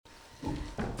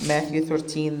Matthew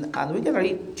 13, and we're going to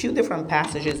read two different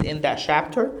passages in that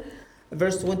chapter,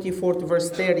 verse 24 to verse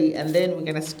 30, and then we're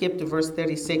going to skip to verse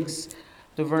 36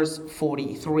 to verse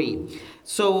 43.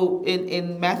 So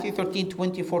in Matthew 13,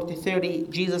 24 to 30,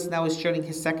 Jesus now is sharing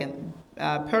his second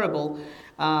parable,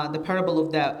 the parable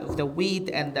of the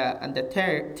wheat and the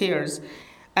tares.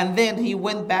 And then he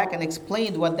went back and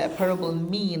explained what that parable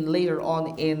mean later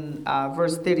on in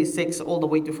verse 36 all the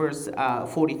way to verse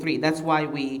 43. That's why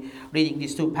we reading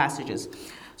these two passages.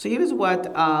 So here is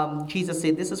what Jesus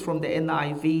said. This is from the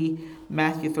NIV,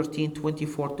 Matthew 13,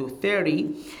 24 to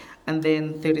 30, and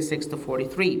then 36 to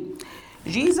 43.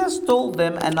 Jesus told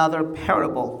them another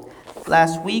parable.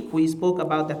 Last week we spoke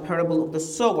about the parable of the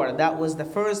sower. That was the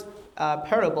first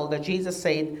parable that Jesus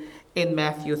said in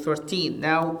Matthew 13.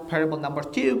 Now, parable number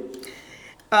 2.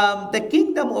 The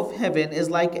kingdom of heaven is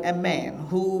like a man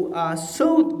who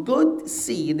sowed good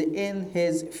seed in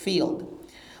his field.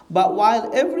 But while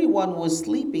everyone was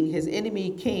sleeping, his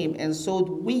enemy came and sowed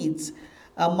weeds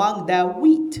among the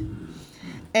wheat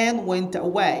and went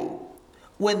away.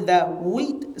 When the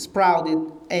wheat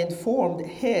sprouted and formed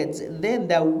heads, then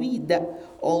the weed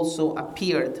also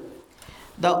appeared.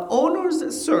 The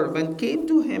owner's servant came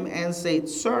to him and said,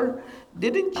 "Sir,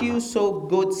 didn't you sow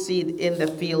good seed in the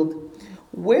field?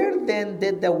 Where then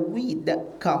did the weed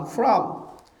come from?"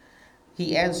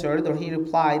 He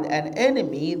replied, "An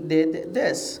enemy did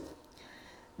this."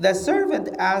 The servant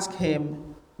asked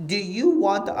him, "Do you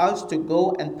want us to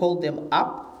go and pull them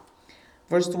up?"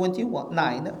 Verse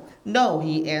 29. "No,"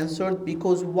 he answered,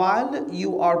 "because while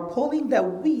you are pulling the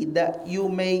weed, you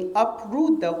may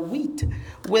uproot the wheat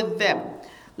with them.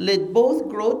 Let both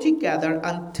grow together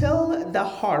until the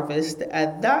harvest.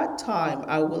 At that time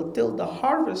I will tell the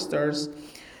harvesters,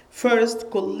 first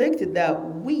collect the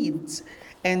weeds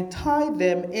and tie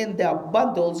them in the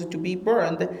bundles to be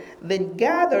burned, then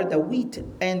gather the wheat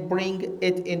and bring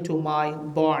it into my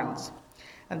barns."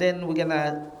 And then we're going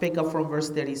to pick up from verse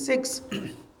 36,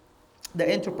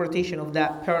 the interpretation of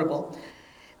that parable.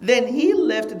 Then he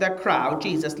left the crowd,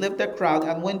 Jesus left the crowd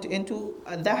and went into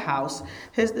the house.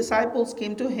 His disciples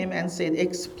came to him and said,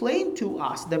 "Explain to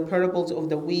us the parables of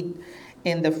the wheat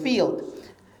in the field."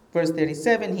 Verse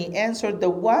 37, he answered, "The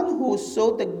one who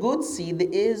sowed the good seed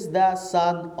is the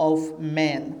Son of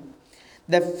Man.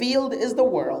 The field is the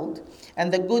world,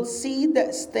 and the good seed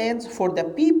stands for the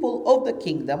people of the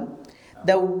kingdom.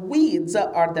 The weeds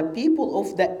are the people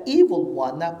of the evil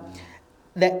one,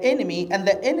 the enemy, and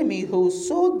the enemy who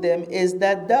sowed them is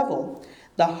the devil.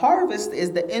 The harvest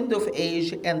is the end of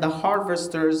age, and the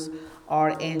harvesters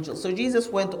are angels." So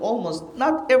Jesus went almost,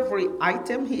 not every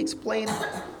item he explained,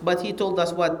 but he told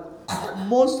us what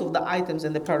most of the items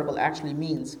in the parable actually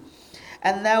means.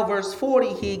 And now verse 40,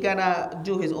 he gonna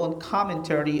do his own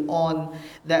commentary on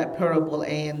that parable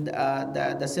and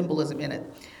the symbolism in it.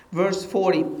 Verse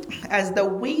 40, "As the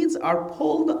weeds are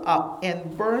pulled up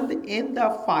and burned in the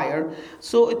fire,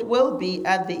 so it will be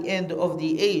at the end of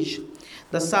the age.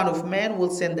 The Son of Man will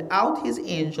send out his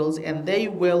angels, and they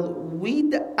will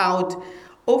weed out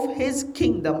of his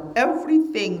kingdom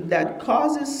everything that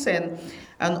causes sin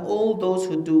and all those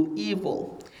who do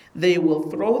evil. They will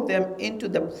throw them into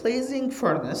the blazing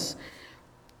furnace,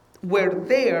 where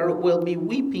there will be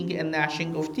weeping and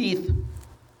gnashing of teeth.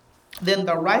 Then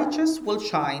the righteous will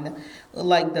shine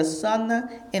like the sun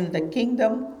in the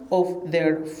kingdom of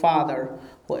their Father.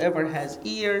 Whoever has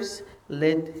ears,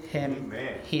 let him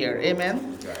hear."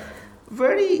 Amen.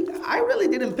 I really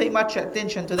didn't pay much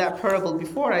attention to that parable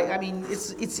before. I mean,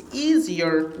 it's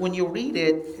easier when you read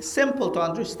it, simple to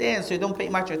understand, so you don't pay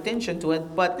much attention to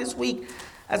it. But this week,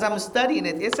 as I'm studying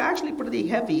it, it's actually pretty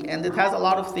heavy, and it has a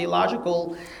lot of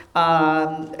theological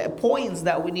points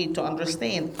that we need to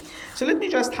understand. So let me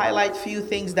just highlight a few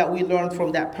things that we learned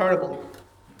from that parable.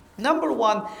 Number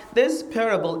one, this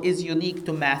parable is unique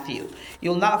to Matthew.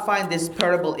 You'll not find this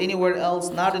parable anywhere else,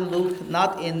 not in Luke,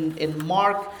 not in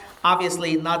Mark,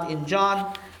 obviously not in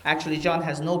John. Actually, John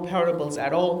has no parables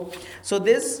at all. So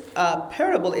this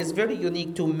parable is very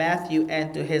unique to Matthew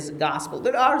and to his gospel.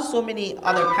 There are so many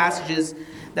other passages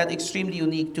that are extremely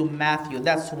unique to Matthew.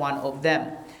 That's one of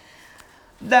them.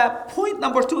 The point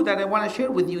number 2 that I want to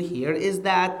share with you here is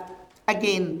that,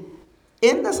 again,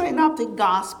 in the Synoptic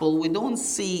Gospel, we don't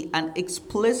see an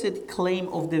explicit claim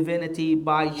of divinity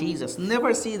by Jesus.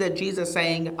 Never see that Jesus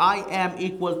saying, "I am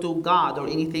equal to God," or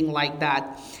anything like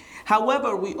that.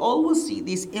 However, we always see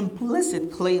these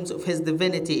implicit claims of his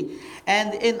divinity.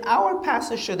 And in our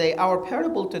passage today, our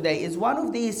parable today is one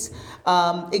of these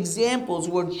examples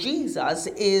where Jesus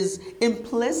is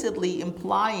implicitly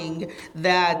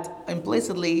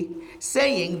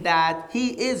saying that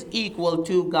he is equal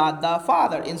to God the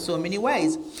Father in so many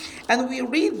ways. And we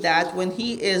read that when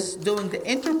he is doing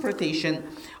the interpretation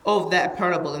of that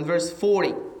parable in verse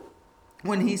 40,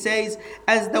 when he says,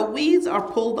 as the weeds are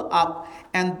pulled up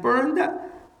and burned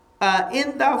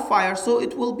in the fire, so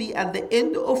it will be at the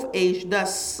end of age. The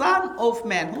Son of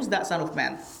Man. Who's that Son of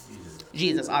Man?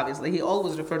 Jesus, obviously. He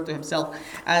always referred to himself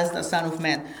as the Son of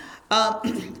Man.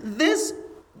 This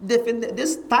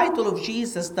title of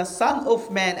Jesus, the Son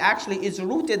of Man, actually is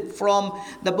rooted from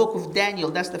the book of Daniel.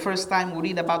 That's the first time we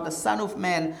read about the Son of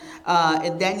Man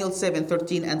in Daniel 7,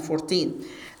 13 and 14.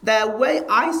 The way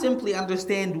I simply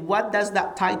understand what does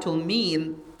that title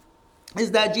mean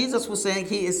is that Jesus was saying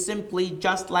he is simply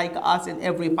just like us in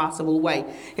every possible way.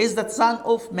 He's the Son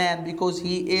of Man because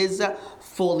he is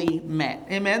fully man.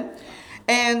 Amen?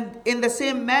 And in the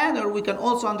same manner, we can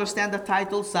also understand the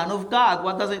title Son of God.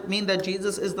 What does it mean that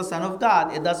Jesus is the Son of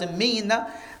God? It doesn't mean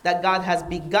that God has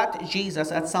begot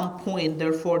Jesus at some point,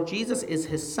 therefore Jesus is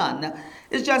his son.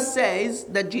 It just says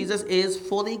that Jesus is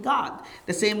fully God.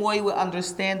 The same way we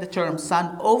understand the term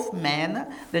Son of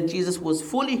Man, that Jesus was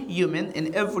fully human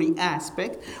in every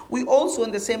aspect, we also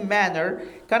in the same manner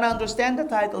can understand the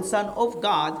title Son of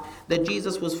God, that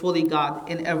Jesus was fully God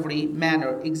in every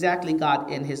manner, exactly God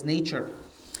in his nature.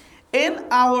 In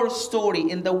our story,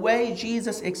 in the way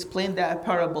Jesus explained that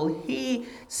parable, he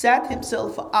set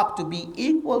himself up to be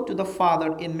equal to the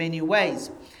Father in many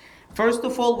ways. First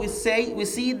of all, we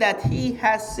see that he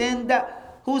has sent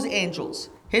whose angels?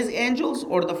 His angels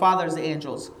or the Father's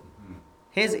angels?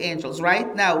 His angels,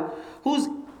 right? Now,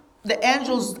 the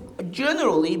angels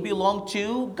generally belong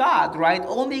to God, right?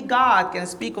 Only God can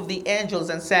speak of the angels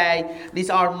and say, these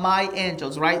are my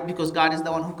angels, right? Because God is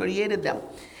the one who created them.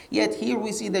 Yet here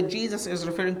we see that Jesus is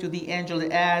referring to the angels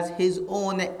as his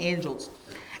own angels.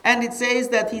 And it says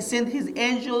that he sent his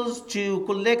angels to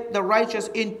collect the righteous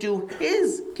into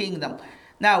his kingdom.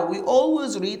 Now, we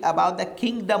always read about the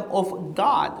kingdom of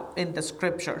God in the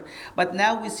scripture. But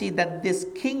now we see that this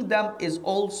kingdom is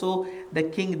also the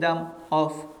kingdom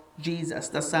of Jesus,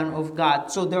 the Son of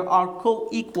God. So there are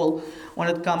co-equal when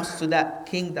it comes to that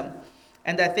kingdom.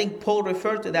 And I think Paul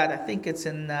referred to that. I think it's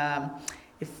in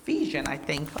Ephesians, I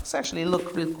think. Let's actually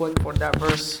look real quick for that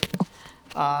verse.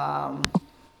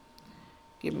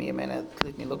 Give me a minute.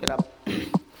 Let me look it up. I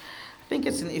think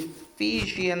it's in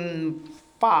Ephesians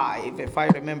 5, if I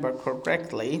remember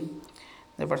correctly.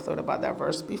 Never thought about that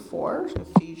verse before.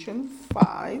 Ephesians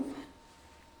 5.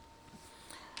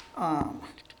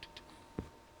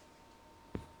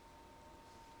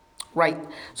 Right.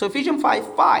 So Ephesians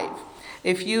 5:5.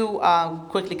 If you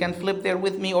quickly can flip there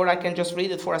with me, or I can just read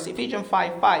it for us. Ephesians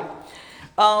 5:5.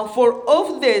 For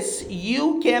of this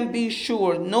you can be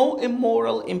sure, no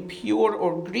immoral, impure,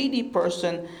 or greedy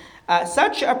person,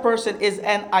 such a person is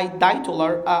an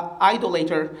idolater,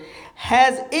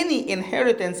 has any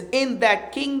inheritance in the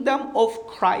kingdom of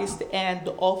Christ and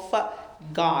of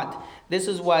God. This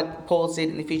is what Paul said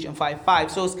in Ephesians 5:5.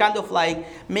 So it's kind of like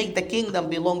make the kingdom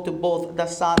belong to both the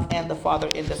Son and the Father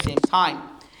in the same time.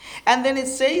 And then it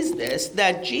says this,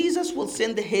 that Jesus will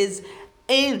send his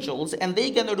angels and they're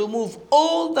going to remove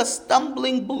all the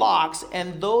stumbling blocks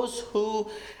and those who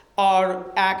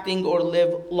are acting or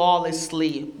live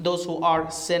lawlessly, those who are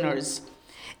sinners.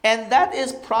 And that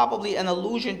is probably an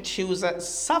allusion to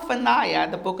Zephaniah,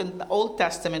 the book in the Old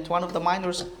Testament, one of the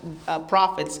minor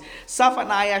prophets.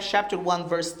 Zephaniah chapter 1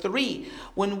 verse 3.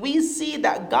 When we see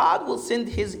that God will send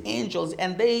his angels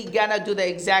and they're going to do the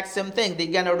exact same thing.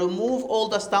 They're going to remove all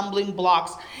the stumbling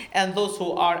blocks and those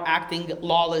who are acting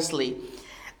lawlessly.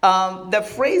 The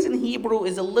phrase in Hebrew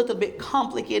is a little bit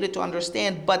complicated to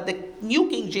understand, but the New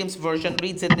King James Version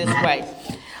reads it this way.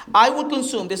 I will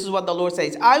consume, this is what the Lord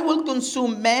says, I will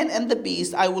consume man and the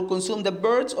beast, I will consume the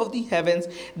birds of the heavens,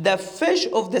 the fish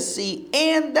of the sea,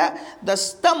 and the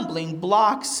stumbling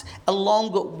blocks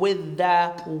along with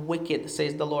the wicked,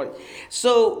 says the Lord.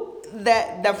 So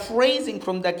the phrasing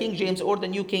from the King James or the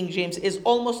New King James is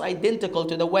almost identical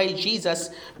to the way Jesus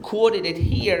quoted it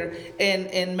here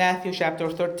in Matthew chapter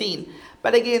 13.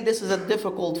 But again, this is a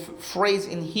difficult phrase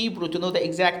in Hebrew to know the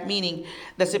exact meaning.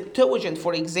 The Septuagint,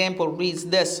 for example, reads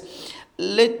this: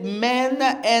 let men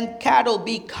and cattle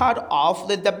be cut off,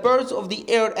 let the birds of the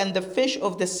air and the fish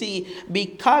of the sea be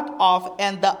cut off,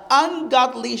 and the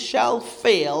ungodly shall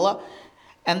fail,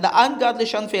 and the ungodly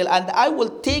shall fail, and I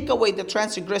will take away the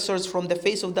transgressors from the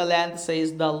face of the land,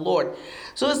 says the Lord.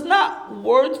 So it's not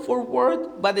word for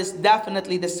word, but it's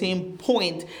definitely the same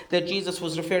point that Jesus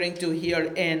was referring to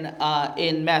here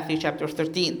in Matthew chapter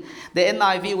 13. The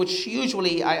NIV, which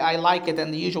usually I like it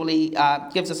and usually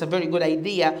gives us a very good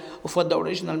idea of what the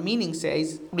original meaning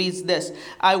says, reads this: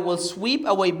 I will sweep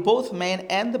away both man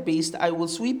and the beast. I will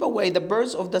sweep away the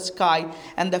birds of the sky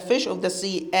and the fish of the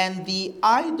sea and the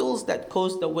idols that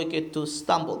cause the wicked to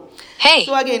stumble. Hey.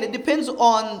 So again, it depends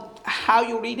on how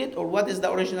you read it or what is the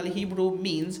original Hebrew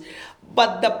means.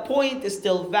 But the point is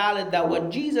still valid that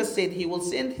what Jesus said, he will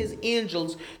send his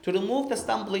angels to remove the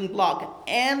stumbling block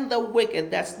and the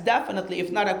wicked. That's definitely, if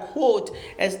not a quote,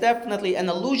 it's definitely an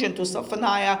allusion to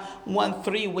Zephaniah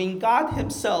 1:3, when God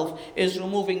himself is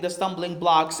removing the stumbling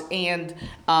blocks and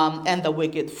the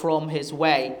wicked from his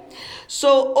way.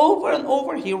 So over and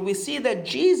over here, we see that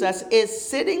Jesus is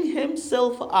setting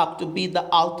himself up to be the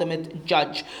ultimate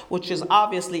judge, which is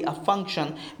obviously a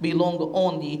function belong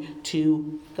only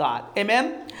to God.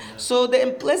 Amen? So the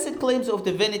implicit claims of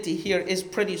divinity here is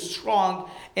pretty strong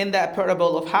in that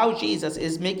parable of how Jesus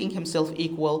is making himself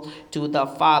equal to the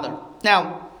Father.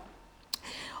 Now,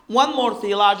 one more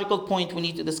theological point we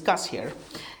need to discuss here.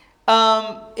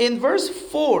 In verse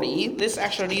 40, let's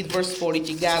actually read verse 40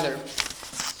 together.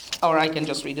 Or I can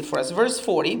just read it for us. Verse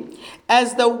 40,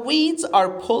 as the weeds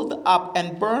are pulled up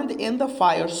and burned in the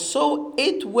fire, so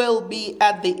it will be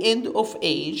at the end of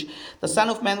age. The Son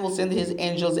of Man will send his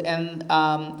angels, and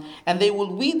they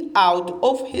will weed out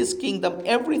of his kingdom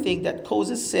everything that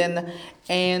causes sin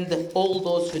and all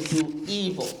those who do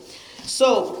evil.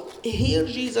 So here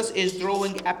Jesus is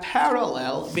drawing a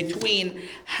parallel between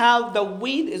how the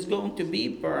weed is going to be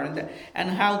burned and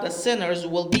how the sinners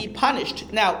will be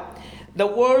punished. Now, the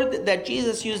word that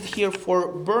Jesus used here for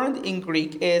burned in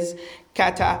Greek is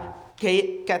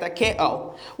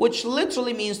katakeo, which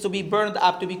literally means to be burned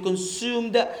up, to be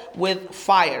consumed with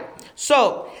fire.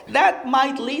 So that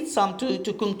might lead some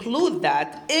to conclude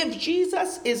that if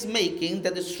Jesus is making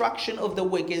the destruction of the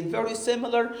wicked very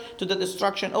similar to the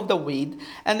destruction of the weed,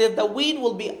 and if the weed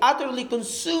will be utterly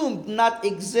consumed, not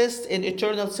exist in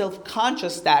eternal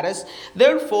self-conscious status,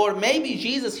 therefore maybe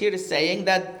Jesus here is saying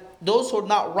that those who are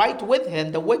not right with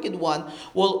him, the wicked one,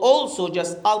 will also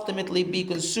just ultimately be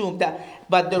consumed,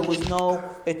 but there was no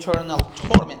eternal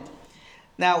torment.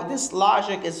 Now, this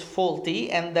logic is faulty,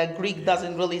 and the Greek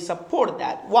doesn't really support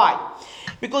that. Why?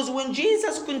 Because when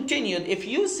Jesus continued, if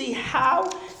you see how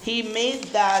he made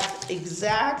that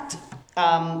exact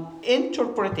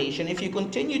interpretation, if you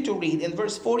continue to read in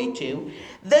verse 42,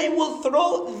 they will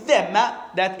throw them,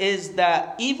 that is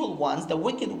the evil ones, the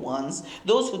wicked ones,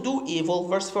 those who do evil,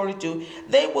 verse 42,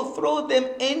 they will throw them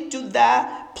into the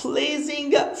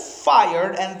blazing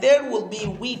fire, and there will be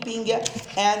weeping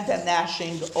and the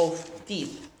gnashing of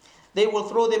teeth. They will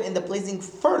throw them in the blazing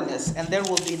furnace, and there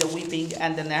will be the weeping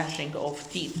and the gnashing of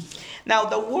teeth. Now,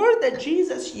 the word that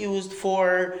Jesus used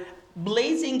for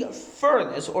blazing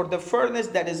furnace, or the furnace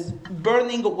that is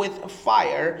burning with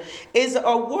fire, is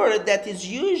a word that is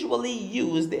usually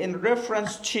used in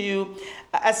reference to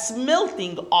a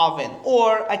smelting oven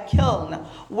or a kiln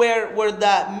where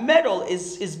the metal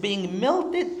is being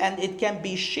melted and it can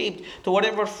be shaped to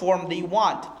whatever form they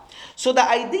want. So the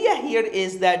idea here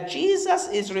is that Jesus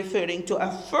is referring to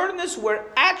a furnace where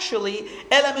actually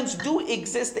elements do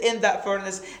exist in that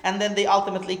furnace, and then they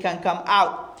ultimately can come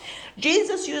out.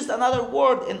 Jesus used another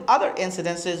word in other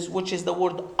incidences, which is the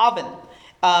word oven,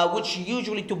 which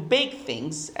usually to bake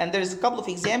things, and there's a couple of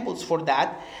examples for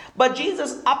that. But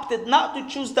Jesus opted not to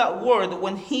choose that word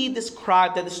when he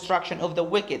described the destruction of the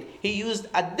wicked. He used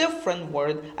a different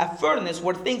word, a furnace,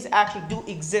 where things actually do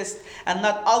exist and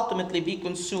not ultimately be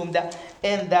consumed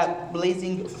in that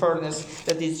blazing furnace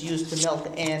that is used to melt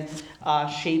and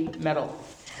shape metal.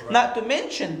 Right. Not to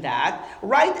mention that,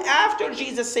 right after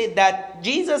Jesus said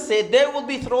they will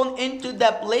be thrown into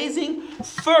the blazing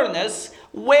furnace.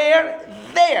 What is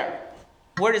that?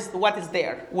 What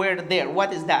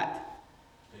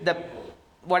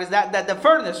is that? The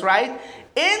furnace, right?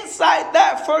 Inside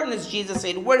that furnace, Jesus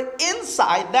said,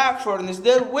 inside that furnace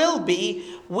there will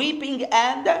be weeping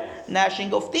and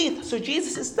gnashing of teeth. So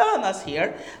Jesus is telling us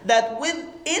here that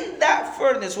within that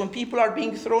furnace, when people are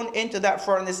being thrown into that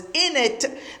furnace, in it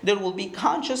there will be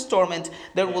conscious torment,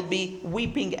 there will be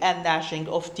weeping and gnashing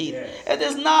of teeth. Yes. It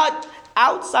is not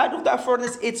outside of that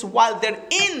furnace, it's while they're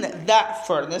in that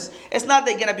furnace. It's not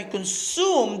they're going to be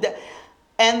consumed,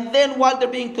 and then while they're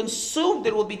being consumed,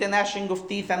 there will be the gnashing of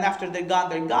teeth, and after they're gone,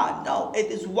 they're gone. No, it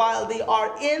is while they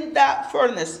are in that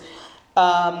furnace,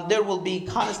 there will be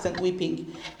constant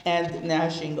weeping and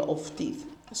gnashing of teeth.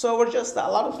 So we're just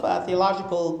a lot of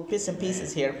theological bits and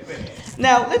pieces here.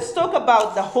 Now let's talk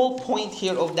about the whole point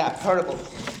here of that parable.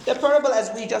 The parable,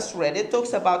 as we just read it,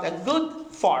 talks about a good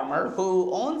farmer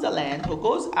who owns a land, who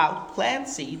goes out,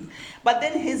 plants seed, but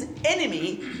then his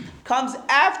enemy comes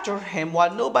after him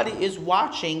while nobody is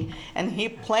watching, and he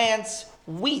plants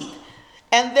wheat.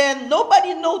 And then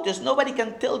nobody noticed, nobody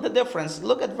can tell the difference.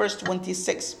 Look at verse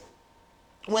 26.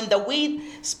 When the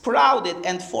wheat sprouted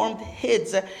and formed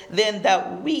heads, then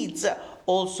the weeds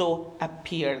also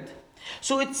appeared.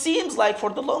 So it seems like for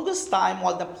the longest time,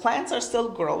 while the plants are still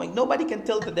growing, nobody can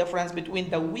tell the difference between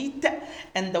the wheat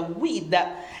and the weed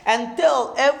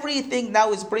until everything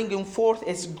now is bringing forth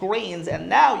its grains, and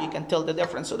now you can tell the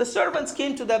difference. So the servants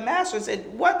came to the master and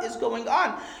said, "What is going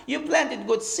on? You planted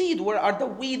good seed. Where are the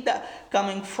weed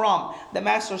coming from?" The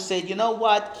master said, "You know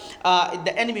what?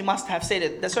 The enemy must have said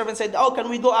it." The servant said, "Oh, can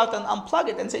we go out and unplug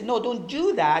it?" And say, "No, don't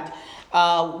do that.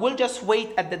 We'll just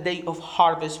wait at the day of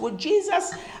harvest." When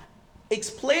Jesus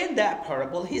explained that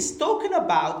parable, he's talking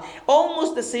about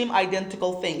almost the same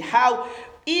identical thing. How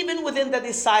even within the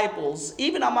disciples,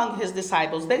 even among his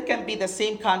disciples, there can be the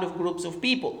same kind of groups of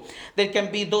people. There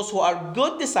can be those who are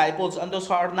good disciples and those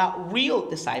who are not real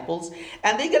disciples.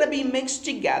 And they're going to be mixed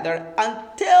together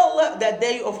until the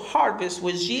day of harvest,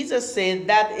 which Jesus said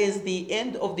that is the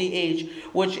end of the age,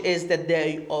 which is the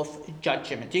day of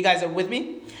judgment. You guys are with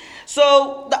me?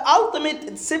 So the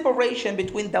ultimate separation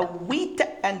between the wheat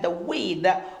and the weed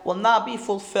will not be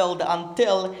fulfilled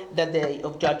until the day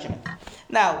of judgment.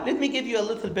 Now, let me give you a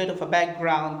little bit of a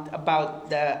background about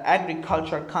the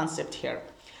agriculture concept here.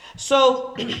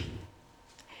 So,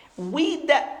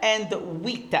 weed and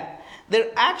wheat,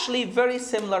 they're actually very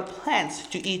similar plants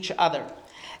to each other.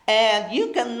 And you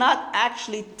cannot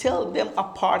actually tell them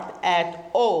apart at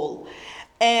all.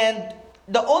 And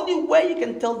the only way you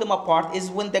can tell them apart is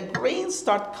when the grains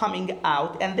start coming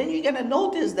out, and then you're going to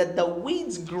notice that the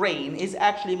wheat's grain is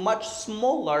actually much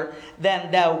smaller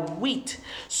than the wheat.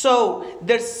 So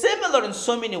they're similar in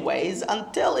so many ways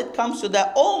until it comes to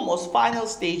the almost final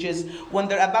stages when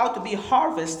they're about to be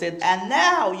harvested, and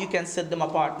now you can set them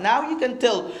apart. Now you can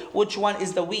tell which one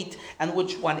is the wheat and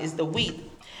which one is the wheat.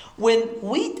 When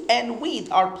wheat and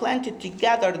wheat are planted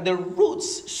together, the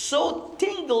roots so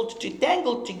tangled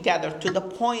together to the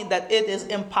point that it is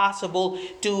impossible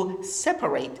to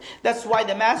separate. That's why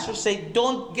the master said,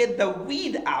 don't get the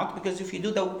weed out, because if you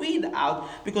do the weed out,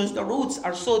 because the roots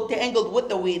are so tangled with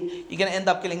the weed, you're going to end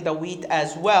up killing the wheat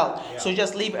as well. Yeah. So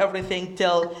just leave everything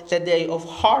till the day of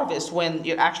harvest when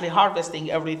you're actually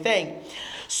harvesting everything.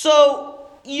 So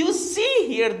you see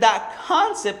here that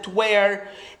concept where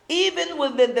even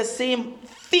within the same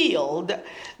field,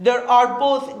 there are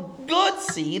both good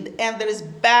seed and there is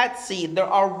bad seed. There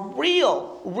are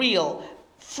real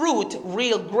fruit,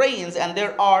 real grains, and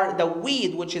there are the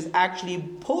weed, which is actually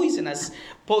poisonous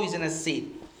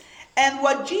seed. And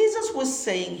what Jesus was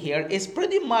saying here is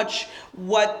pretty much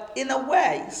what, in a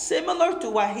way, similar to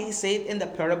what he said in the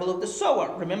parable of the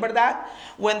sower. Remember that?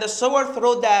 When the sower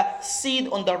threw the seed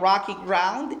on the rocky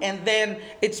ground and then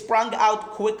it sprung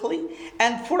out quickly.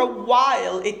 And for a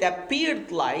while, it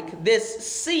appeared like this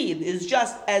seed is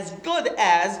just as good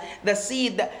as the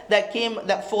seed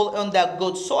that fell on the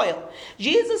good soil.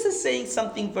 Jesus is saying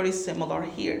something very similar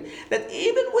here. That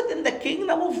even within the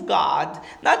kingdom of God,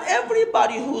 not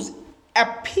everybody who's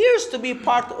appears to be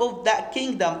part of that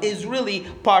kingdom is really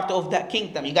part of that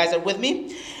kingdom. You guys are with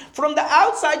me? From the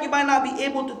outside, you might not be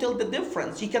able to tell the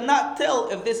difference. You cannot tell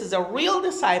if this is a real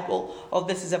disciple or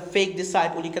this is a fake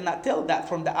disciple. You cannot tell that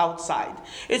from the outside.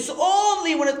 It's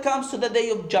only when it comes to the day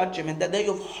of judgment, the day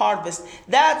of harvest,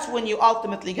 that's when you're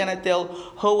ultimately going to tell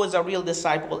who was a real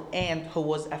disciple and who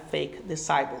was a fake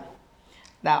disciple.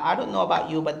 Now, I don't know about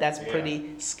you, but that's a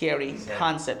pretty scary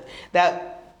concept.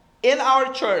 That in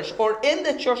our church or in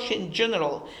the church in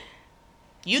general,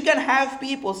 you can have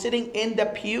people sitting in the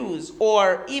pews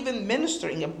or even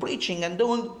ministering and preaching and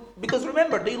doing, because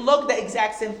remember, they look the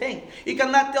exact same thing. You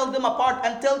cannot tell them apart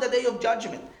until the day of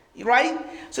judgment, right?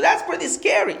 So that's pretty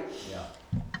scary. Yeah.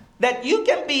 That you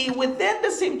can be within the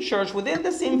same church, within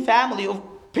the same family of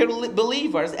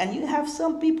believers, and you have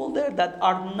some people there that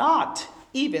are not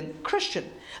even Christian.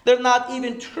 They're not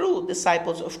even true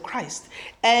disciples of Christ.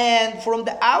 And from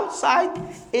the outside,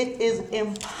 it is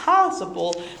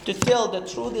impossible to tell the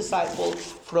true disciple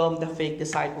from the fake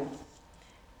disciple.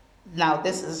 Now,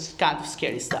 this is kind of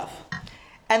scary stuff.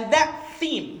 And that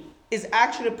theme is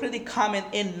actually pretty common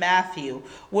in Matthew,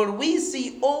 where we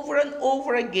see over and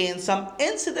over again some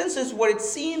incidences where it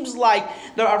seems like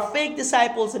there are fake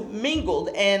disciples mingled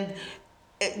and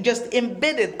just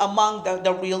embedded among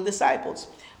the real disciples.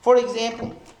 For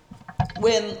example,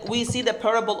 when we see the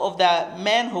parable of the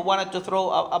man who wanted to throw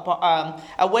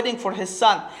a wedding for his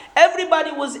son.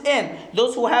 Everybody was in.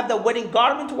 Those who have the wedding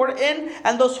garment were in,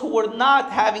 and those who were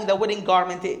not having the wedding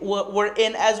garment were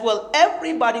in as well.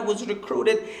 Everybody was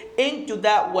recruited into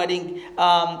that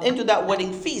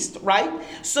wedding feast, right?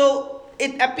 So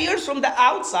it appears from the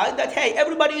outside that, hey,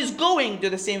 everybody is going to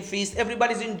the same feast.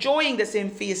 Everybody's enjoying the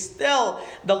same feast. Still,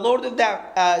 the Lord of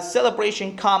that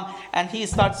celebration come, and he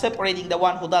starts separating the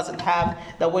one who doesn't have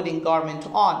the wedding garment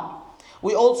on.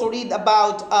 We also read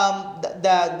about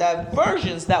the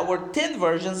virgins that were 10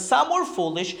 virgins. Some were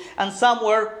foolish and some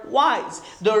were wise.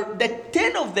 The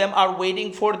 10 of them are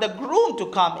waiting for the groom to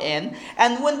come in.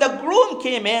 And when the groom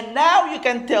came in, now you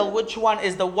can tell which one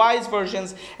is the wise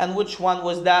virgins and which one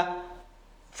was the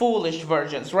foolish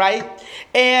virgins, right?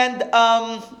 And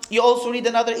you also read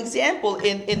another example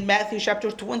in Matthew chapter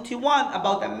 21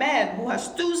 about a man who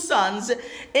has 2 sons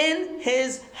in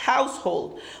his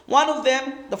household. One of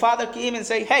them, the father came and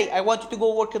said, hey, I want you to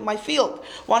go work in my field.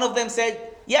 One of them said,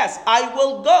 yes, I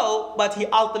will go, but he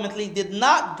ultimately did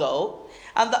not go.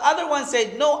 And the other one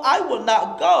said, no, I will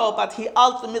not go, but he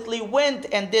ultimately went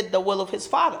and did the will of his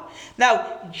father.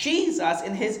 Now, Jesus,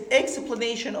 in his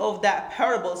explanation of that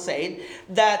parable, said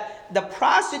that the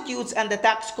prostitutes and the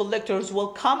tax collectors will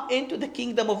come into the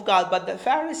kingdom of God, but the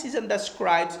Pharisees and the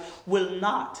scribes will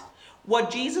not.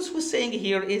 What Jesus was saying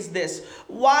here is this: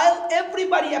 while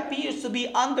everybody appears to be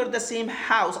under the same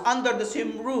house, under the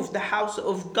same roof, the house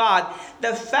of God,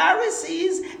 the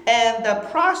Pharisees and the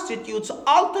prostitutes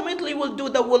ultimately will do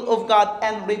the will of God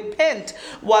and repent,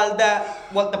 while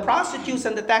the prostitutes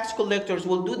and the tax collectors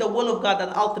will do the will of God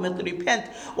and ultimately repent,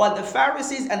 while the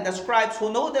Pharisees and the scribes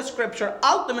who know the scripture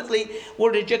ultimately will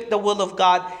reject the will of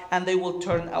God and they will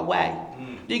turn away.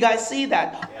 Do you guys see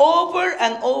that? Over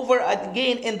and over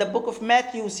again in the book of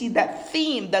Matthew, you see that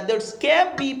theme, that there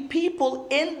can be people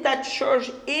in the church,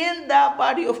 in the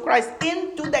body of Christ,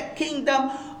 into the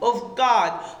kingdom of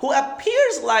God, who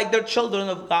appears like they're children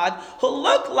of God, who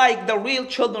look like the real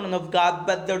children of God,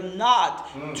 but they're not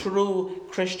true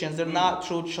Christians. They're not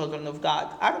true children of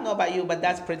God. I don't know about you, but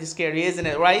that's pretty scary, isn't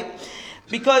it, right?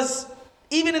 Because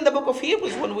even in the book of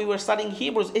Hebrews, when we were studying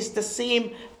Hebrews, it's the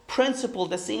same principle,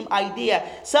 the same idea.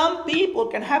 Some people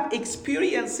can have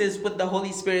experiences with the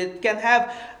Holy Spirit, can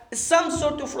have some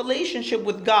sort of relationship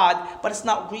with God, but it's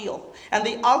not real. And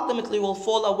they ultimately will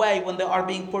fall away when they are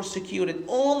being persecuted.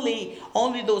 Only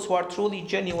those who are truly,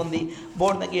 genuinely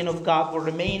born again of God will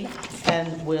remain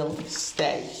and will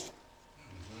stay.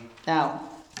 Now,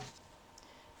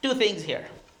 2 things here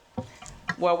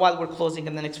while we're closing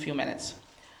in the next few minutes.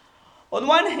 On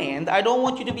one hand, I don't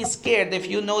want you to be scared if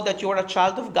you know that you are a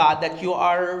child of God, that you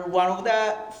are one of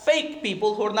the fake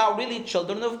people who are not really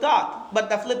children of God. But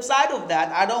the flip side of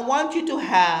that, I don't want you to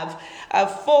have a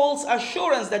false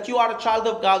assurance that you are a child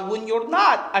of God when you're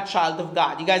not a child of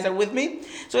God. You guys are with me?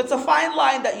 So it's a fine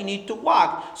line that you need to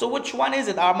walk. So which one is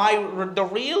it? Am I the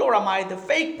real or am I the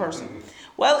fake person?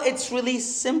 Well, it's really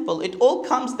simple. It all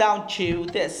comes down to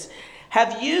this.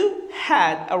 Have you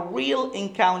had a real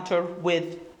encounter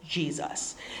with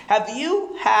Jesus? Have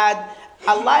you had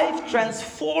a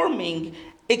life-transforming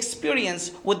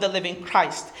experience with the living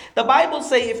Christ? The Bible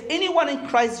says if anyone in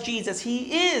Christ Jesus,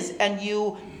 he is a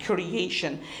new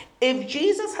creation. If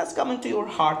Jesus has come into your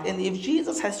heart and if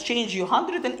Jesus has changed you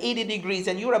 180 degrees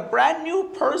and you're a brand new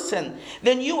person,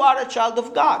 then you are a child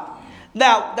of God.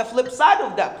 Now, the flip side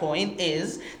of that coin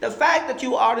is the fact that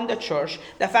you are in the church,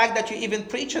 the fact that you even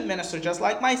preach and minister just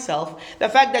like myself, the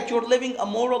fact that you're living a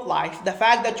moral life, the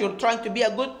fact that you're trying to be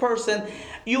a good person.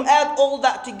 You add all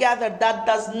that together, that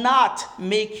does not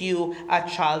make you a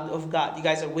child of God. You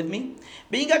guys are with me?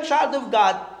 Being a child of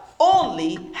God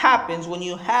only happens when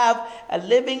you have a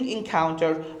living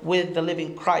encounter with the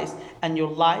living Christ, and your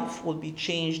life will be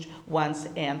changed once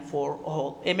and for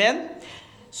all. Amen?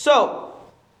 So,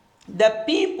 the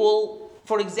people,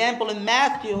 for example, in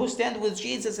Matthew, who stand with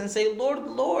Jesus and say, Lord,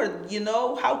 Lord,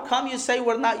 how come you say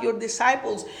we're not your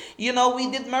disciples? We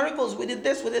did miracles, we did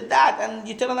this, we did that, and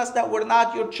you're telling us that we're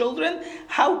not your children?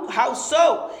 How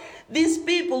so? These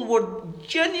people were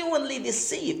genuinely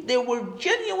deceived. They were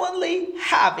genuinely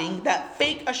having that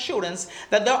fake assurance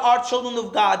that there are children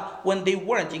of God when they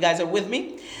weren't. You guys are with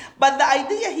me? But the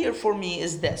idea here for me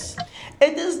is this.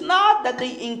 It is not that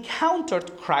they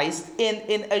encountered Christ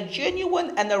in a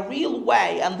genuine and a real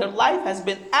way, and their life has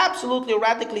been absolutely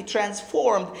radically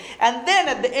transformed. And then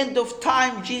at the end of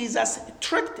time, Jesus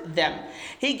tricked them.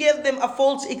 He gave them a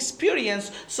false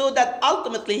experience so that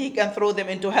ultimately he can throw them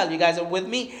into hell. You guys are with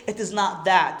me? It is not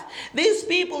that. These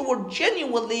people were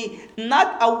genuinely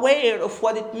not aware of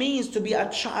what it means to be a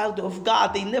child of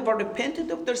God. They never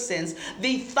repented of their sins.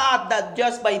 They thought that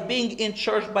just by being in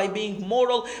church, by being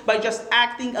moral, by just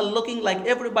acting and looking like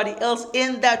everybody else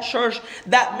in that church,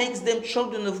 that makes them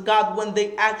children of God, when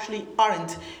they actually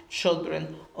aren't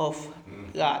children of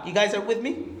God. You guys are with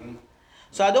me?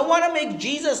 So I don't want to make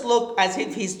Jesus look as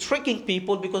if he's tricking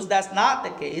people, because that's not the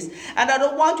case. And I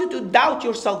don't want you to doubt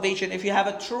your salvation if you have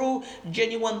a true,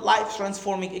 genuine,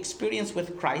 life-transforming experience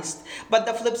with Christ. But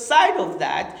the flip side of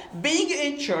that, being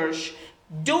in church,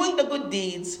 doing the good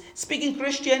deeds, speaking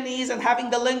Christianese and having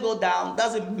the lingo down,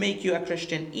 doesn't make you a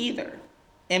Christian either.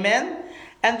 Amen?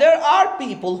 And there are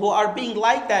people who are being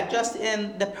like that just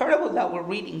in the parable that we're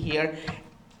reading here.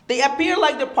 They appear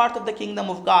like they're part of the kingdom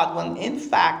of God, when in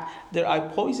fact there are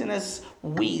poisonous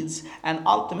weeds, and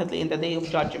ultimately in the day of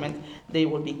judgment they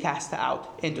will be cast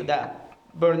out into that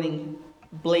burning,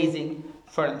 blazing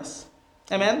furnace.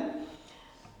 Amen?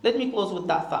 Let me close with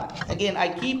that thought. Again, I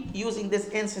keep using this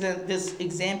incident, this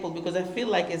example, because I feel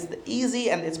like it's easy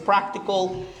and it's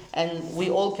practical and we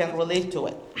all can relate to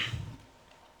it.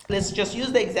 Let's just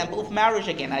use the example of marriage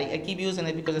again. I keep using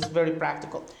it because it's very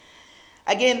practical.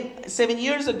 Again, 7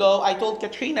 years ago, I told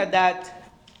Katrina that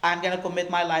I'm going to commit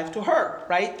my life to her,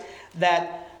 right?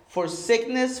 That for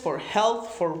sickness, for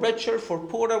health, for richer, for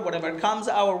poorer, whatever comes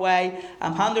our way,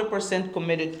 I'm 100%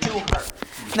 committed to her.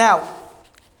 Now,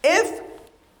 if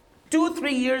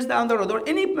 2-3 years down the road, or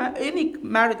any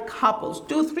married couples,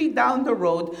 2-3 down the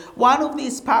road, one of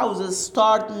these spouses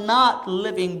start not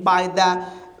living by the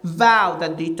vow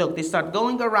that they took. They start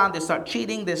going around, they start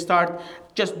cheating, they start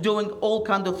just doing all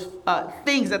kind of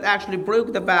things that actually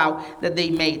broke the vow that they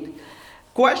made.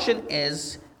 Question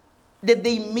is, did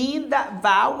they mean that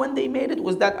vow when they made it?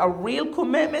 Was that a real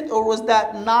commitment, or was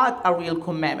that not a real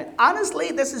commitment?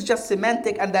 Honestly, this is just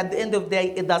semantic, and at the end of the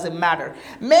day, it doesn't matter.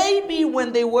 Maybe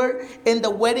when they were in the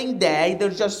wedding day,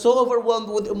 they're just so overwhelmed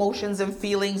with emotions and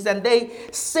feelings, and they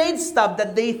said stuff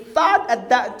that they thought at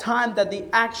that time that they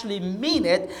actually mean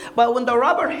it. But when the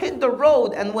rubber hit the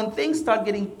road and when things start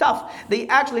getting tough, they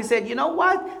actually said, you know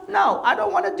what? No, I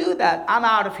don't want to do that. I'm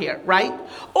out of here, right?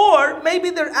 Or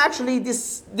maybe they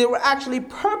were actually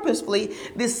purposefully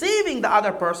deceiving the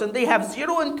other person. They have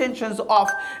zero intentions of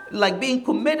like being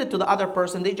committed to the other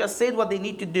person. They just said what they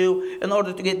need to do in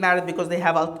order to get married because they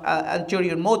have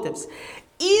ulterior motives.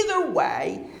 Either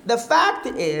way, the fact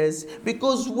is,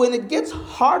 because when it gets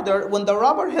harder, when the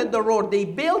rubber hit the road, they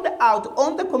build out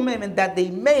on the commitment that they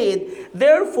made.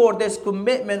 Therefore, this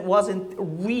commitment wasn't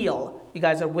real. You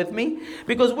guys are with me?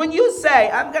 Because when you say,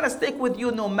 I'm going to stick with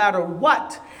you no matter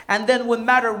what, and then when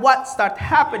matter what start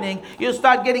happening, you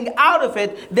start getting out of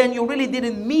it, then you really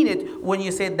didn't mean it when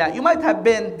you said that. You might have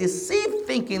been deceived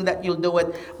thinking that you'll do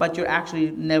it, but you're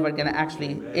actually never going to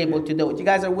actually able to do it. You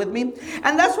guys are with me?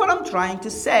 And that's what I'm trying to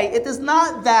say. It is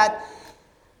not that,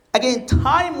 again,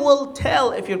 time will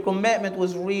tell if your commitment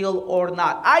was real or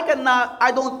not. I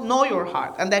don't know your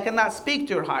heart, and I cannot speak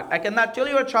to your heart. I cannot tell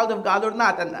you're a child of God or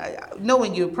not, and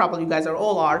knowing you, probably you guys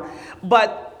all are,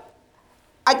 but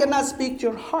I cannot speak to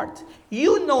your heart.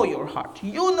 You know your heart.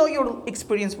 You know your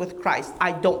experience with Christ.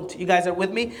 I don't. You guys are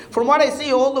with me? From what I see,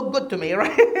 you all look good to me,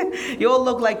 right? You all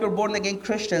look like you're born-again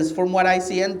Christians from what I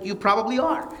see, and you probably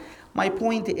are. My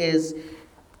point is,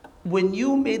 when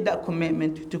you made that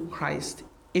commitment to Christ,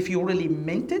 if you really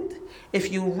meant it, if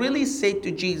you really say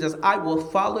to Jesus, I will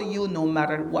follow you no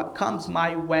matter what comes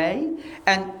my way,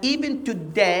 and even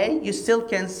today you still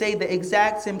can say the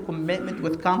exact same commitment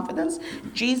with confidence,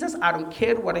 Jesus, I don't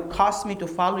care what it costs me to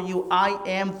follow you, I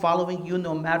am following you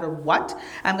no matter what.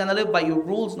 I'm going to live by your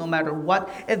rules no matter what.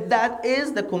 If that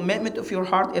is the commitment of your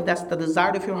heart, if that's the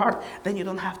desire of your heart, then you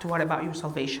don't have to worry about your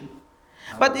salvation.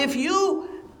 But if you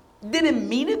didn't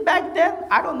mean it back then,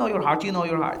 I don't know your heart, you know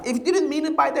your heart. If you didn't mean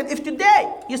it back then, if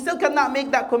today you still cannot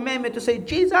make that commitment to say,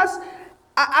 Jesus,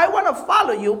 I want to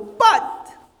follow you,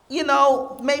 but,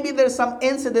 maybe there's some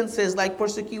incidences like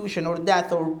persecution or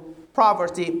death or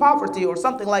poverty or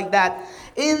something like that.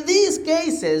 In these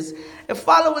cases, if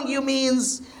following you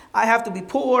means I have to be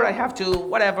poor, I have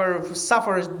to,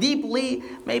 suffer deeply,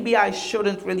 maybe I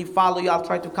shouldn't really follow you, I'll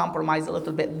try to compromise a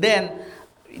little bit.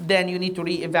 Then you need to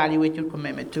reevaluate your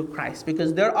commitment to Christ,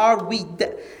 because there are wheat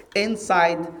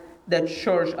inside the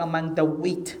church among the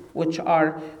wheat, which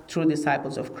are true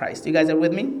disciples of Christ. You guys are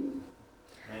with me?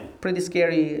 Pretty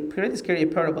scary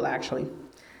parable, actually.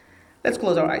 Let's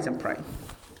close our eyes and pray.